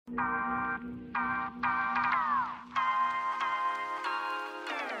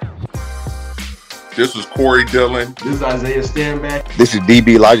This is Corey Dillon. This is Isaiah Stanback. This is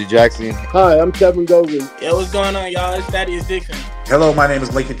DB Elijah Jackson. Hi, I'm Kevin Gogan. Yo, what's going on, y'all? It's Thaddeus Dixon. Hello, my name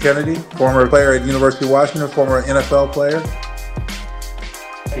is Lincoln Kennedy, former player at University of Washington, former NFL player.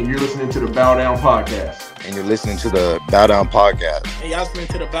 And you're listening to the Bow Down Podcast. And you're listening to the Bow Down Podcast. And y'all listening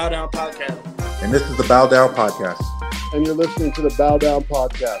to the Bow Down Podcast. And this is the Bow Down Podcast. And you're listening to the Bow Down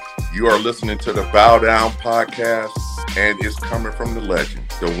Podcast. You are listening to the Bow Down Podcast, and it's coming from the legend,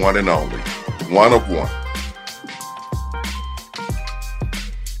 the one and only, one of one.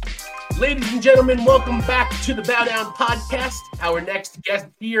 Ladies and gentlemen, welcome back to the Bow Down Podcast. Our next guest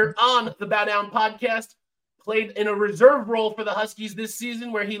here on the Bow Down Podcast played in a reserve role for the Huskies this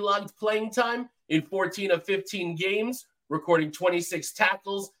season, where he logged playing time in 14 of 15 games, recording 26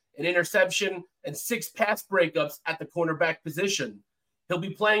 tackles, an interception, and 6 pass breakups at the cornerback position. He'll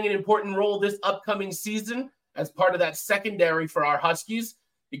be playing an important role this upcoming season as part of that secondary for our Huskies.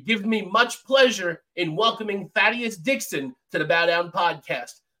 It gives me much pleasure in welcoming Thaddeus Dixon to the Bow Down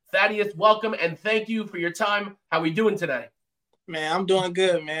Podcast. Thaddeus, welcome, and thank you for your time. How we doing today? Man, I'm doing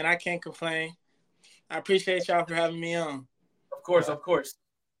good, man. I can't complain. I appreciate y'all for having me on. Of course, of course.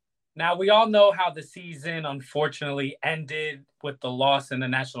 Now, we all know how the season unfortunately ended with the loss in the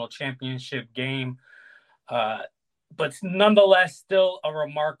national championship game. But nonetheless, still a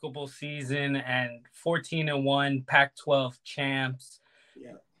remarkable season, and 14-1 Pac-12 champs.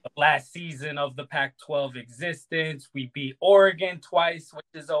 Yeah. The last season of the Pac-12 existence. We beat Oregon twice, which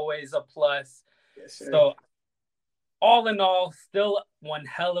is always a plus. Yes, sir. So all in all, still one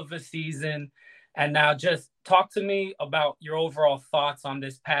hell of a season. And now just talk to me about your overall thoughts on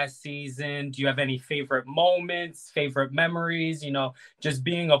this past season. Do you have any favorite moments, favorite memories, just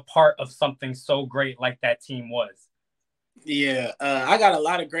being a part of something so great like that team was? Yeah, I got a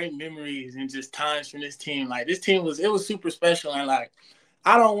lot of great memories and just times from this team. Like, this team was super special. And, like,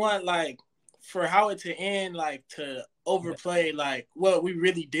 I don't want, like, for how it to end, like, to overplay, like, what we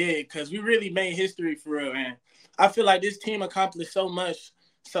really did, because we really made history for real. And I feel like this team accomplished so much.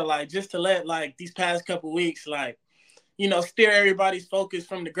 So, like, just to let, like, these past couple weeks, like, steer everybody's focus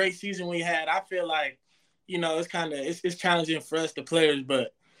from the great season we had, I feel like, it's kind of it's challenging for us, the players.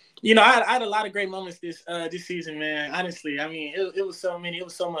 But, I had a lot of great moments this season, man. Honestly, I mean, it was so many. It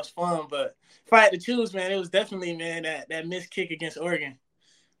was so much fun. But if I had to choose, man, it was definitely, man, that missed kick against Oregon.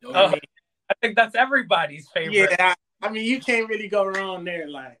 I think that's everybody's favorite. Yeah, I mean, you can't really go wrong there.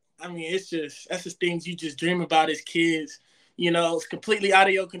 Like, I mean, that's just things you just dream about as kids. It's completely out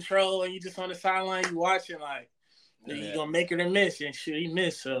of your control, and you just on the sideline, you watching, like, you're going to make it or miss, and shoot, he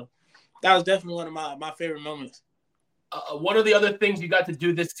missed. So that was definitely one of my favorite moments. One of the other things you got to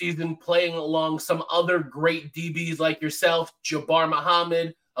do this season, playing along some other great DBs like yourself, Jabbar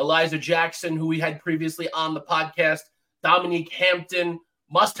Muhammad, Elijah Jackson, who we had previously on the podcast, Dominique Hampton,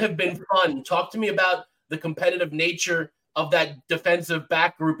 must have been fun. Talk to me about the competitive nature of that defensive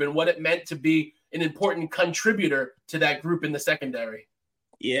back group and what it meant to be an important contributor to that group in the secondary.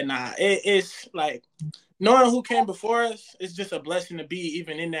 Yeah, it's like knowing who came before us, it's just a blessing to be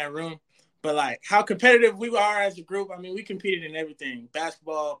even in that room. But, like, how competitive we are as a group, I mean, we competed in everything.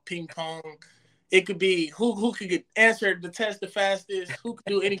 Basketball, ping pong. It could be who could answer the test the fastest, who could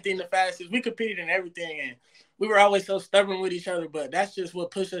do anything the fastest. We competed in everything, and we were always so stubborn with each other. But that's just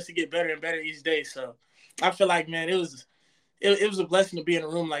what pushed us to get better and better each day. So I feel like, man, it was a blessing to be in a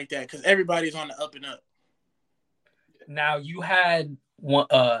room like that because everybody's on the up and up. Now, you had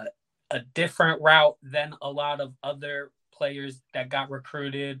a different route than a lot of other players that got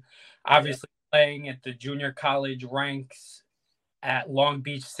recruited. Obviously, playing at the junior college ranks at Long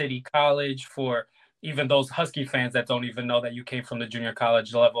Beach City College, for even those Husky fans that don't even know that you came from the junior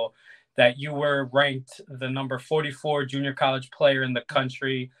college level, that you were ranked the number 44 junior college player in the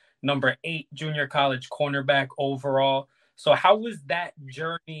country, number 8 junior college cornerback overall. So how was that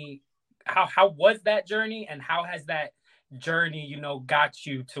journey? How was that journey, and how has that journey, got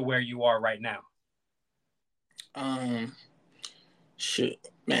you to where you are right now? Shit,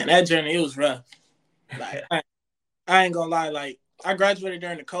 man, that journey, it was rough. Like, I ain't gonna lie. Like, I graduated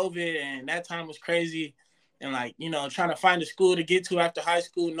during the COVID, and that time was crazy. And, like, trying to find a school to get to after high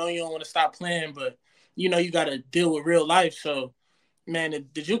school, no, you don't want to stop playing, but, you got to deal with real life. So, man,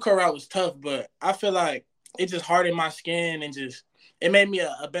 the JUCO route was tough, but I feel like it just hardened my skin and it made me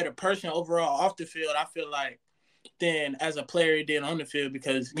a better person overall off the field, I feel like, than as a player it did on the field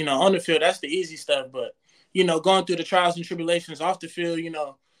because, on the field, that's the easy stuff. But, going through the trials and tribulations off the field,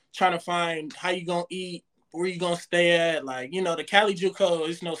 trying to find how you going to eat, where you going to stay at. Like, the Cali JUCO,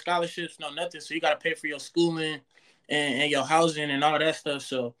 there's no scholarships, no nothing. So you got to pay for your schooling and your housing and all that stuff.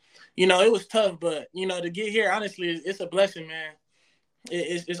 So, it was tough, but to get here, honestly, it's a blessing, man.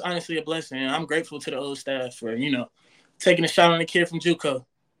 It's honestly a blessing. And I'm grateful to the old staff for, taking a shot on the kid from JUCO.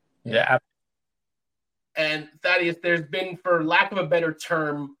 Yeah. And Thaddeus, there's been, for lack of a better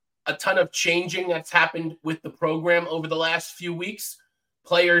term, a ton of changing that's happened with the program over the last few weeks.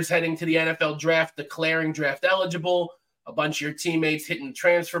 Players heading to the NFL draft, declaring draft eligible, a bunch of your teammates hitting the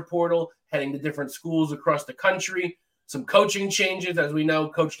transfer portal, heading to different schools across the country, some coaching changes. As we know,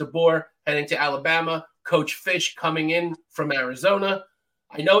 Coach DeBoer heading to Alabama, Coach Fish coming in from Arizona.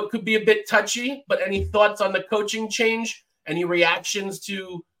 I know it could be a bit touchy, but any thoughts on the coaching change? Any reactions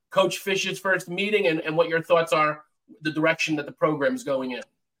to Coach Fish's first meeting and what your thoughts are, the direction that the program's going in?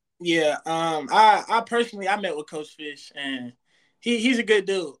 Yeah, I personally, I met with Coach Fish, and he's a good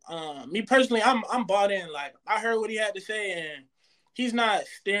dude. Me personally, I'm bought in. Like, I heard what he had to say, and he's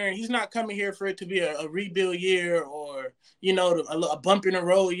not coming here for it to be a rebuild year or, a bump in the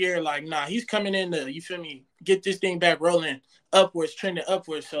road year. Like, nah, he's coming in to, you feel me, get this thing back rolling upwards, trending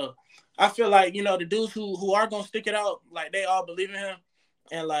upwards. So I feel like, the dudes who are going to stick it out, like, they all believe in him.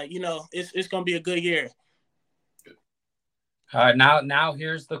 And, like, it's going to be a good year. Now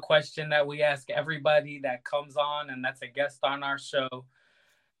here's the question that we ask everybody that comes on and that's a guest on our show.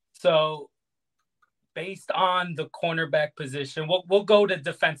 So based on the cornerback position, we'll go to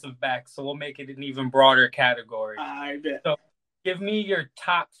defensive back, so we'll make it an even broader category. I bet. So give me your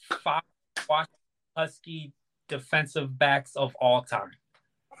top 5 Washington Husky defensive backs of all time.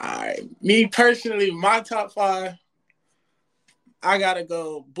 All right. Me personally, my top 5, I got to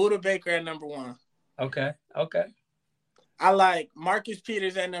go Buda Baker at number 1. Okay. I like Marcus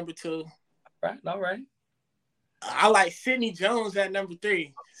Peters at number 2. All right. I like Sidney Jones at number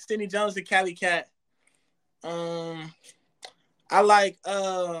 3. Sidney Jones, the Cali Cat. I like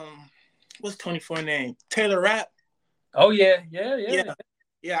what's 24 name? Taylor Rapp. Oh yeah. Yeah,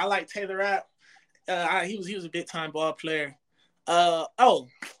 I like Taylor Rapp. He was a big time ball player. No.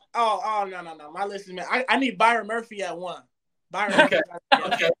 My list is, man. I need Byron Murphy at 1. Okay.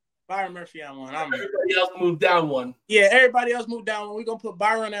 Byron Murphy at 1. Everybody else moved down 1. Yeah, everybody else moved down 1. We're gonna put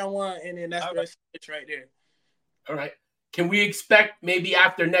Byron at 1, and then that's the rest right there. All right. Can we expect maybe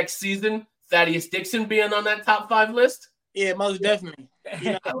after next season Thaddeus Dixon being on that top 5 list? Yeah, most definitely.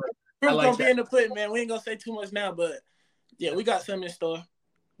 We're gonna be in the pudding, man. We ain't gonna say too much now, but yeah, we got something in store.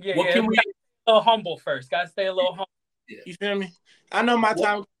 Yeah, can we get a little humble first? Gotta stay a little humble. Yeah. You feel me? I know my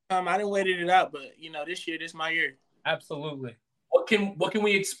time. I didn't wait it out, but this year, this is my year. Absolutely. What can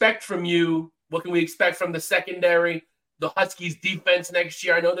we expect from you? What can we expect from the secondary, the Huskies defense next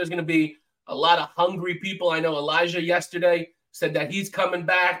year? I know there's going to be a lot of hungry people. I know Elijah yesterday said that he's coming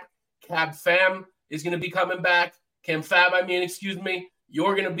back. Cam Fab is going to be coming back.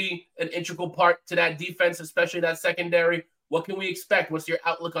 You're going to be an integral part to that defense, especially that secondary. What can we expect? What's your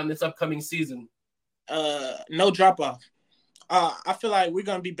outlook on this upcoming season? No drop-off. I feel like we're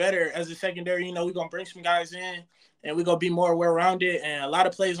going to be better as a secondary. We're going to bring some guys in, and we're going to be more well-rounded and a lot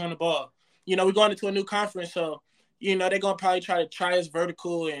of plays on the ball. We're going into a new conference, so, they're going to probably try us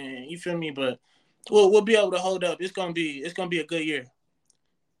vertical, and you feel me? But we'll be able to hold up. It's going to be a good year.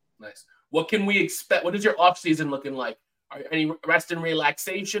 Nice. What can we expect? What is your offseason looking like? Are any rest and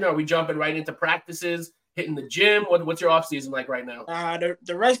relaxation? Are we jumping right into practices, hitting the gym? What's your offseason like right now?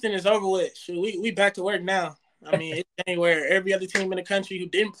 The resting is over with. Shoot, we back to work now. I mean, it's anywhere. Every other team in the country who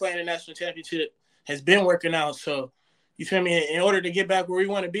didn't play in the national championship has been working out. So, you feel me? In order to get back where we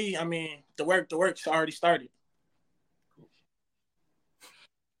want to be, I mean, the work's already started.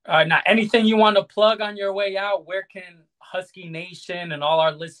 Now, anything you want to plug on your way out? Where can Husky Nation and all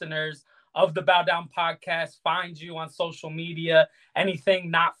our listeners of the Bow Down podcast find you on social media?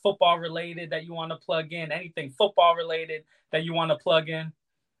 Anything not football related that you want to plug in? Anything football related that you want to plug in?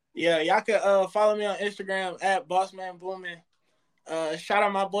 Yeah, y'all can follow me on Instagram at BossmanBoomin. Shout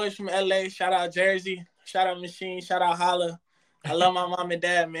out my boys from LA. Shout out Jersey. Shout out Machine. Shout out Holla. I love my mom and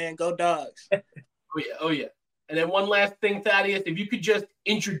dad, man. Go Dogs. Oh yeah. And then one last thing, Thaddeus, if you could just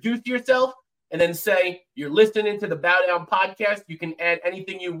introduce yourself and then say you're listening to the Bow Down podcast. You can add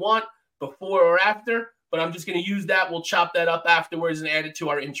anything you want before or after, but I'm just going to use that. We'll chop that up afterwards and add it to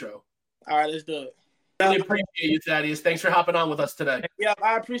our intro. All right, let's do it. Really appreciate you, Thaddeus. Thanks for hopping on with us today. Yeah,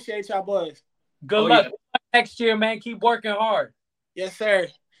 I appreciate y'all boys. Good luck next year, man. Keep working hard. Yes, sir.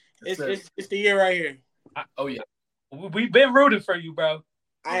 It's the year right here. We've been rooting for you, bro.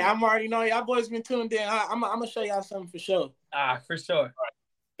 I'm already know y'all boys been tuned in. I'm gonna show y'all something for sure. For sure. All right.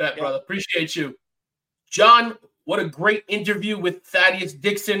 Bet, brother. Appreciate you. John, what a great interview with Thaddeus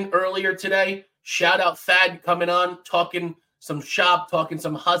Dixon earlier today. Shout out Thad coming on, talking some shop, talking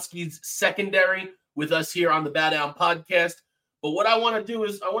some Huskies secondary. with us here on the Bow Down podcast. But what I want to do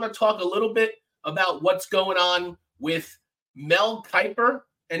is I want to talk a little bit about what's going on with Mel Kiper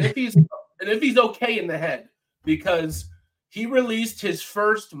and if he's okay in the head, because he released his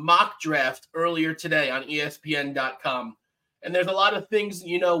first mock draft earlier today on ESPN.com. And there's a lot of things,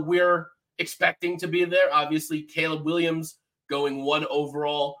 we're expecting to be there. Obviously, Caleb Williams going 1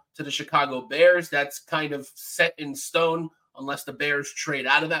 overall to the Chicago Bears. That's kind of set in stone unless the Bears trade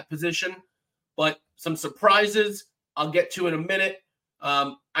out of that position. But some surprises I'll get to in a minute.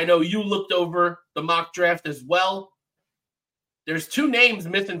 I know you looked over the mock draft as well. There's 2 names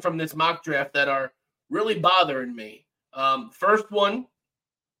missing from this mock draft that are really bothering me. First one,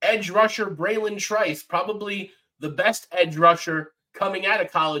 edge rusher Braylon Trice, probably the best edge rusher coming out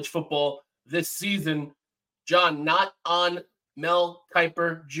of college football this season. John, not on Mel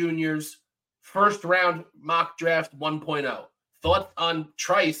Kiper Jr.'s first round mock draft 1.0. Thoughts on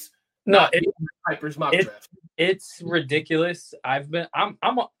Trice? No, Kiper's mock draft. It's ridiculous. I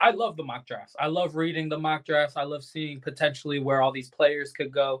love the mock drafts. I love reading the mock drafts. I love seeing potentially where all these players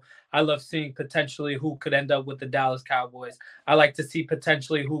could go. I love seeing potentially who could end up with the Dallas Cowboys. I like to see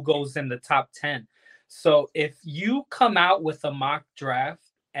potentially who goes in the top 10. So if you come out with a mock draft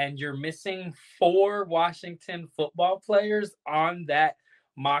and you're missing 4 Washington football players on that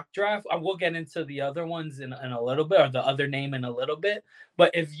mock draft, I will get into the other ones in a little bit, or the other name in a little bit.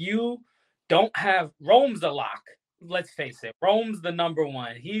 But if you don't have Rome's a lock, let's face it, Rome's the number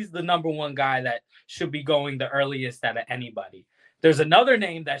one. He's the number one guy that should be going the earliest out of anybody. There's another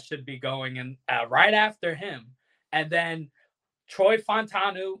name that should be going in right after him. And then Troy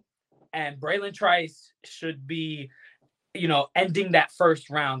Fontanu and Braylon Trice should be, ending that first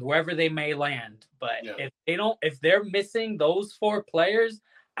round wherever they may land. But if they're missing those 4 players,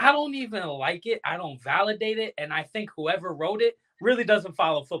 I don't even like it. I don't validate it. And I think whoever wrote it really doesn't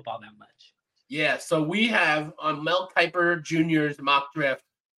follow football that much. Yeah, so we have on Mel Kiper Jr.'s mock draft,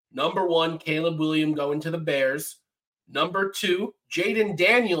 number 1, Caleb Williams going to the Bears. Number 2, Jaden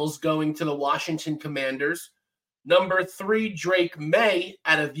Daniels going to the Washington Commanders. Number 3, Drake May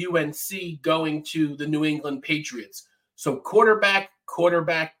out of UNC going to the New England Patriots. So quarterback,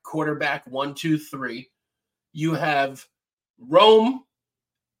 1, 2, 3. You have Rome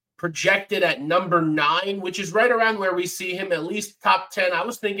projected at number 9, which is right around where we see him, at least top 10. I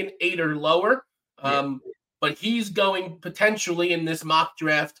was thinking 8 or lower. But he's going potentially in this mock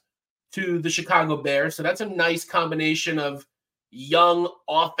draft to the Chicago Bears. So that's a nice combination of young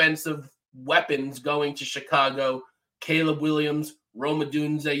offensive weapons going to Chicago. Caleb Williams, Rome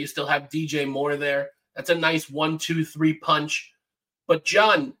Odunze, you still have DJ Moore there. That's a nice 1, 2, 3 punch. But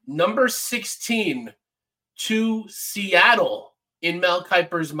John, number 16 to Seattle in Mel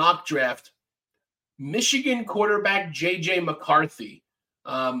Kiper's mock draft, Michigan quarterback J.J. McCarthy.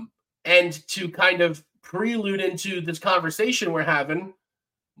 And to kind of prelude into this conversation we're having,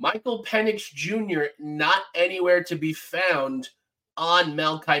 Michael Penix Jr. not anywhere to be found on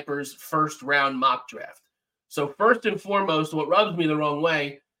Mel Kiper's first round mock draft. So first and foremost, what rubs me the wrong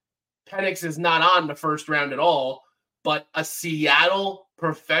way, Penix is not on the first round at all, but a Seattle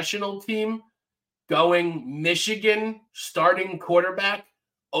professional team going Michigan starting quarterback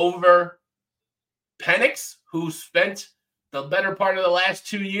over Penix, who spent the better part of the last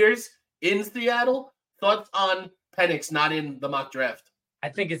 2 years in Seattle. Thoughts on Penix not in the mock draft? I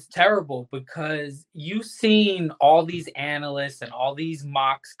think it's terrible because you've seen all these analysts and all these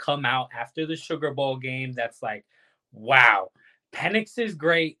mocks come out after the Sugar Bowl game that's like, wow, Penix is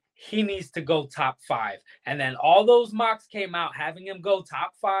great. He needs to go top 5. And then all those mocks came out having him go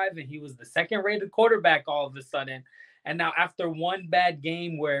top 5, and he was the second-rated quarterback all of a sudden. And now after one bad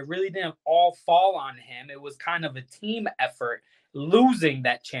game where it really didn't all fall on him, it was kind of a team effort, losing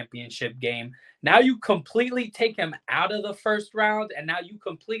that championship game. Now you completely take him out of the first round, and now you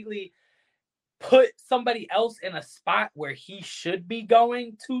completely put somebody else in a spot where he should be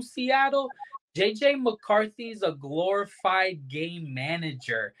going to Seattle. J.J. McCarthy's a glorified game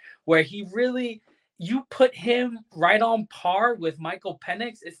manager where he really, you put him right on par with Michael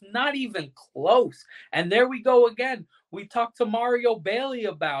Penix. It's not even close. And there we go again. We talked to Mario Bailey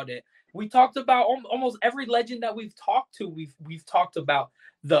about it. We talked about almost every legend that we've talked to. We've talked about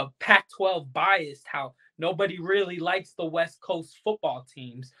the Pac-12 bias, how nobody really likes the West Coast football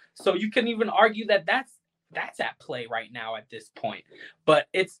teams. So you can even argue that that's at play right now at this point. But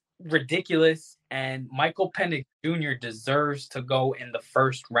it's ridiculous, and Michael Penix Jr. deserves to go in the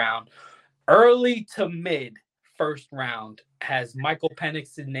first round. Early to mid first round has Michael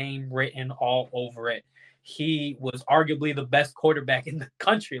Penix's name written all over it. He was arguably the best quarterback in the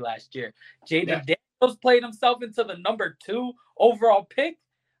country last year. Jaden Daniels played himself into the number 2 overall pick.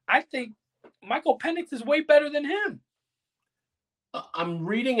 I think Michael Penix is way better than him. I'm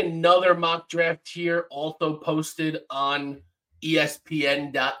reading another mock draft here, also posted on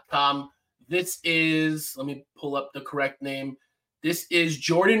ESPN.com. This is, let me pull up the correct name. This is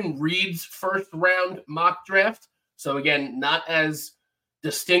Jordan Reed's first round mock draft. So again, not as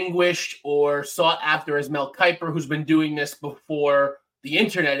distinguished or sought after as Mel Kiper, who's been doing this before the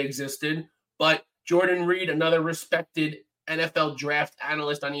internet existed. But Jordan Reed, another respected NFL draft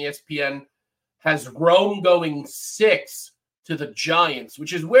analyst on ESPN, has Rome going 6 to the Giants,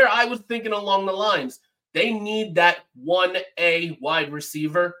 which is where I was thinking along the lines. They need that 1A wide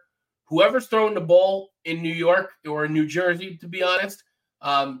receiver. Whoever's throwing the ball in New York or New Jersey, to be honest,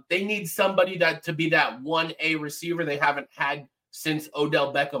 they need somebody to be that 1A receiver they haven't had since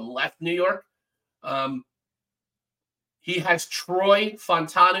Odell Beckham left New York. He has Troy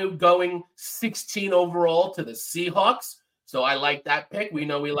Fontanu going 16 overall to the Seahawks. So I like that pick. We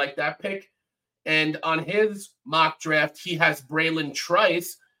know we like that pick. And on his mock draft, he has Braylon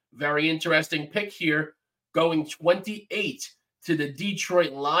Trice, very interesting pick here, going 28 to the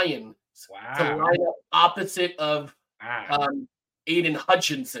Detroit Lions. Wow. To line up opposite of Aiden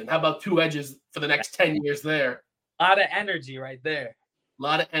Hutchinson. How about 2 edges for the next 10 years there? A lot of energy right there. A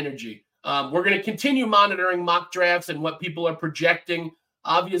lot of energy. We're going to continue monitoring mock drafts and what people are projecting.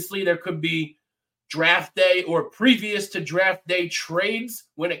 Obviously, there could be draft day or previous to draft day trades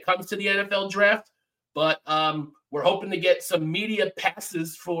when it comes to the NFL draft. But we're hoping to get some media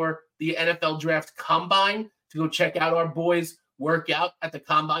passes for the NFL draft combine to go check out our boys work out at the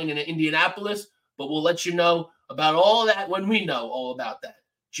combine in Indianapolis. But we'll let you know about all that when we know all about that.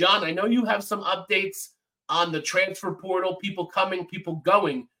 John, I know you have some updates on the transfer portal, people coming, people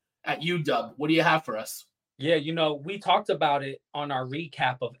going at UW. What do you have for us? Yeah, we talked about it on our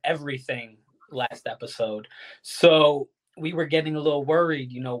recap of everything last episode. So we were getting a little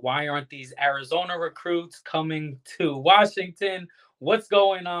worried, why aren't these Arizona recruits coming to Washington? What's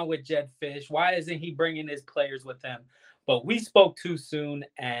going on with Jedd Fisch? Why isn't he bringing his players with him? But we spoke too soon,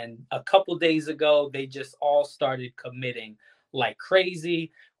 and a couple days ago, they just all started committing like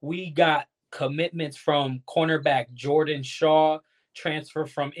crazy. We got commitments from cornerback Jordan Shaw, transfer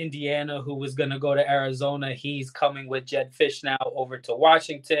from Indiana, who was going to go to Arizona. He's coming with Jedd Fisch now over to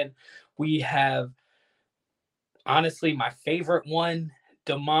Washington. We have, honestly, my favorite one,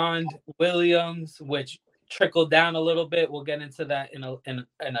 Damond Williams, which trickled down a little bit. We'll get into that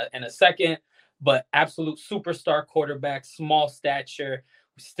in a second. But absolute superstar quarterback, small stature.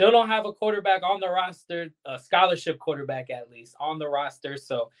 We still don't have a quarterback on the roster, a scholarship quarterback at least on the roster.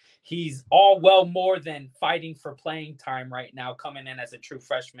 So he's all well more than fighting for playing time right now, coming in as a true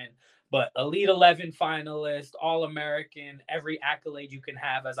freshman. But Elite 11 finalist, All-American, every accolade you can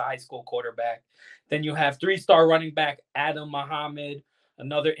have as a high school quarterback. Then you have 3-star running back Adam Muhammad,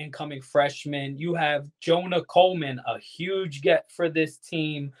 another incoming freshman. You have Jonah Coleman, a huge get for this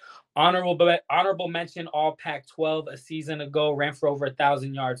team. Honorable mention, all Pac-12 a season ago, ran for over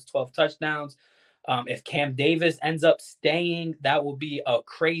 1,000 yards, 12 touchdowns. If Cam Davis ends up staying, that will be a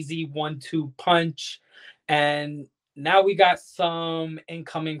crazy 1-2 punch. And now we got some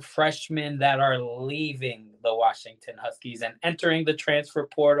incoming freshmen that are leaving the Washington Huskies and entering the transfer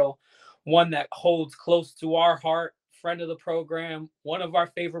portal. One that holds close to our heart, friend of the program, one of our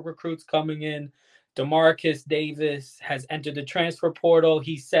favorite recruits coming in, DeMarcus Davis, has entered the transfer portal.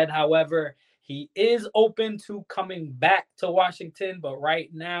 He said, however, he is open to coming back to Washington, but right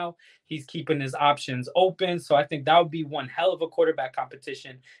now he's keeping his options open. So I think that would be one hell of a quarterback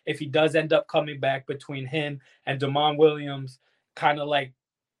competition if he does end up coming back between him and Damond Williams, kind of like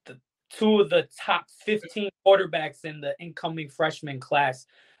the 2 of the top 15 quarterbacks in the incoming freshman class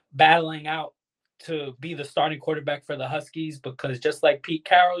battling out to be the starting quarterback for the Huskies, because just like Pete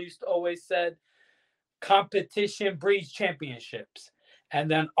Carroll used to always said, competition breeds championships. And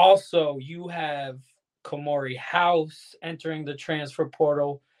then also you have Kamori House entering the transfer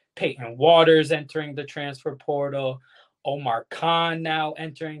portal, Peyton Waters entering the transfer portal, Omar Khan now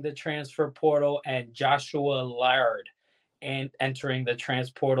entering the transfer portal, and Joshua Laird and entering the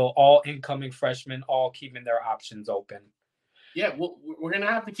transfer portal, all incoming freshmen, all keeping their options open. Yeah, well, we're going to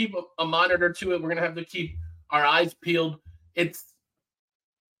have to keep a monitor to it. We're going to have to keep our eyes peeled. It's,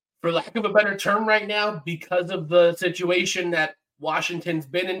 for lack of a better term right now, because of the situation that Washington's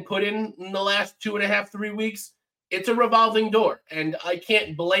been and put in the last 2.5, 3 weeks, it's a revolving door. And I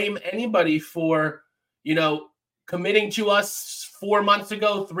can't blame anybody for, committing to us 4 months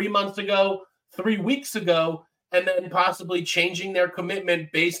ago, 3 months ago, 3 weeks ago, and then possibly changing their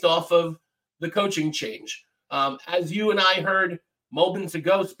commitment based off of the coaching change. As you and I heard moments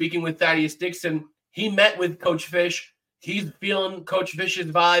ago, speaking with Thaddeus Dixon, he met with Coach Fisch. He's feeling Coach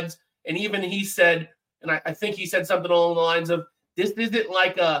Fisch's vibes. And even he said, and I think he said something along the lines of, this isn't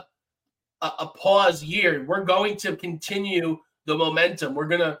like a pause year. We're going to continue the momentum. We're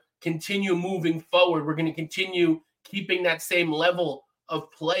going to continue moving forward. We're going to continue keeping that same level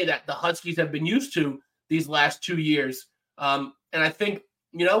of play that the Huskies have been used to these last 2 years. And I think,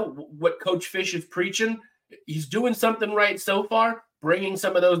 what Coach Fish is preaching, he's doing something right so far, bringing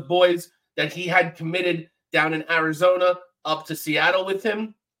some of those boys that he had committed down in Arizona up to Seattle with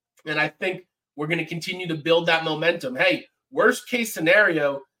him. And I think we're going to continue to build that momentum. Hey, worst case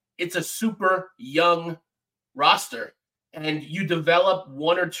scenario, it's a super young roster, and you develop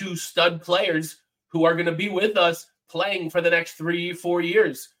 1 or 2 stud players who are going to be with us playing for the next 3-4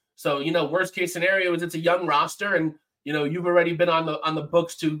 years. So, worst case scenario is it's a young roster, and, you've already been on the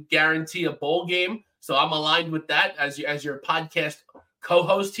books to guarantee a bowl game. So I'm aligned with that as your podcast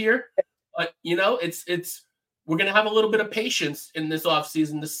co-host here. But, we're going to have a little bit of patience in this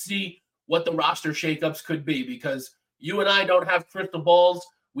offseason to see what the roster shakeups could be, because you and I don't have crystal balls.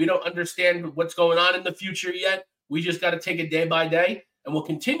 We don't understand what's going on in the future yet. We just got to take it day by day, and we'll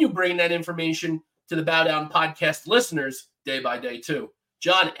continue bringing that information to the Bow Down podcast listeners day by day too.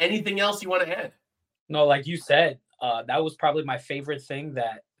 John, anything else you want to add? No, like you said, that was probably my favorite thing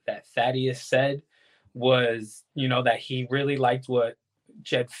that Thaddeus said was, that he really liked what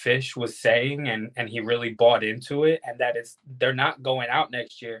Jed Fish was saying, and he really bought into it, and that they're not going out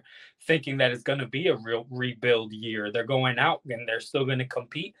next year thinking that it's going to be a real rebuild year. They're going out and they're still going to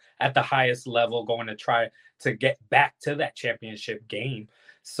compete at the highest level, going to try to get back to that championship game.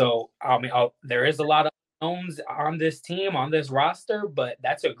 So, there is a lot of unknowns on this team, on this roster, but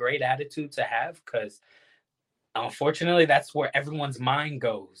that's a great attitude to have, because unfortunately, that's where everyone's mind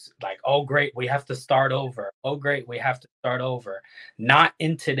goes. Like, oh, great, we have to start over. Oh, great, we have to start over. Not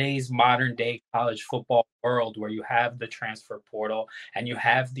in today's modern day college football world, where you have the transfer portal and you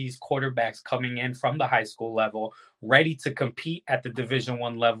have these quarterbacks coming in from the high school level, ready to compete at the Division I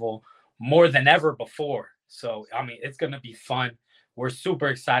level more than ever before. So, it's going to be fun. We're super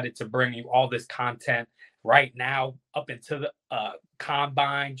excited to bring you all this content right now up into the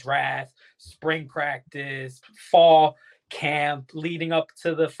combine, draft, spring practice, fall camp, leading up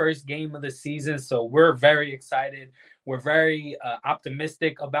to the first game of the season. So we're very excited. We're very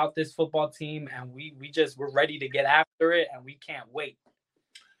optimistic about this football team, and we're ready to get after it, and we can't wait.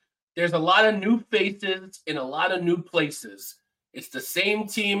 There's a lot of new faces in a lot of new places. It's the same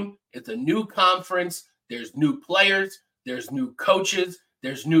team. It's a new conference. There's new players. There's new coaches.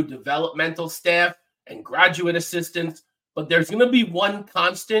 There's new developmental staff and graduate assistants. But there's going to be one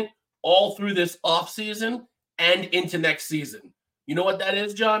constant all through this offseason and into next season. You know what that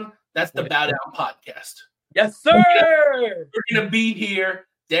is, John? That's the Bow Down podcast. Yes, sir! We're going to be here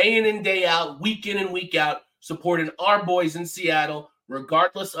day in and day out, week in and week out, supporting our boys in Seattle,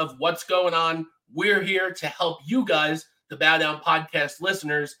 regardless of what's going on. We're here to help you guys, the Bow Down podcast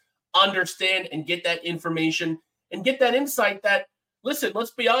listeners, understand and get that information and get that insight that, listen,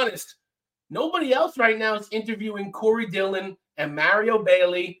 let's be honest, nobody else right now is interviewing Corey Dillon and Mario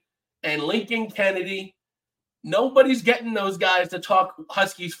Bailey and Lincoln Kennedy. Nobody's getting those guys to talk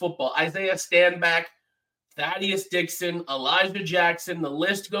Huskies football. Isaiah Stanback, Thaddeus Dixon, Elijah Jackson, the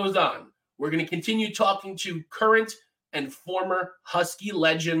list goes on. We're going to continue talking to current and former Husky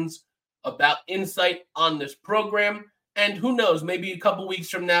legends about insight on this program. And who knows, maybe a couple weeks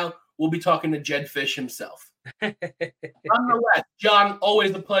from now, we'll be talking to Jed Fish himself. Nonetheless, John,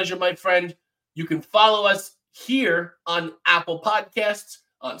 always a pleasure, my friend. You can follow us here on Apple Podcasts,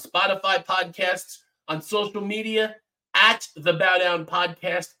 on Spotify Podcasts, on social media, at the Bow Down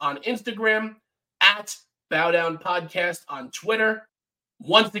Podcast on Instagram, at Bow Down Podcast on Twitter.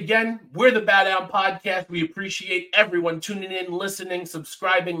 Once again, we're the Bow Down Podcast. We appreciate everyone tuning in, listening,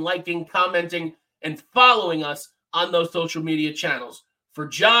 subscribing, liking, commenting, and following us on those social media channels. For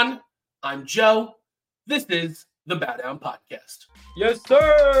John, I'm Joe. This is the Bow Down Podcast. Yes,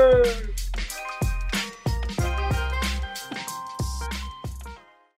 sir!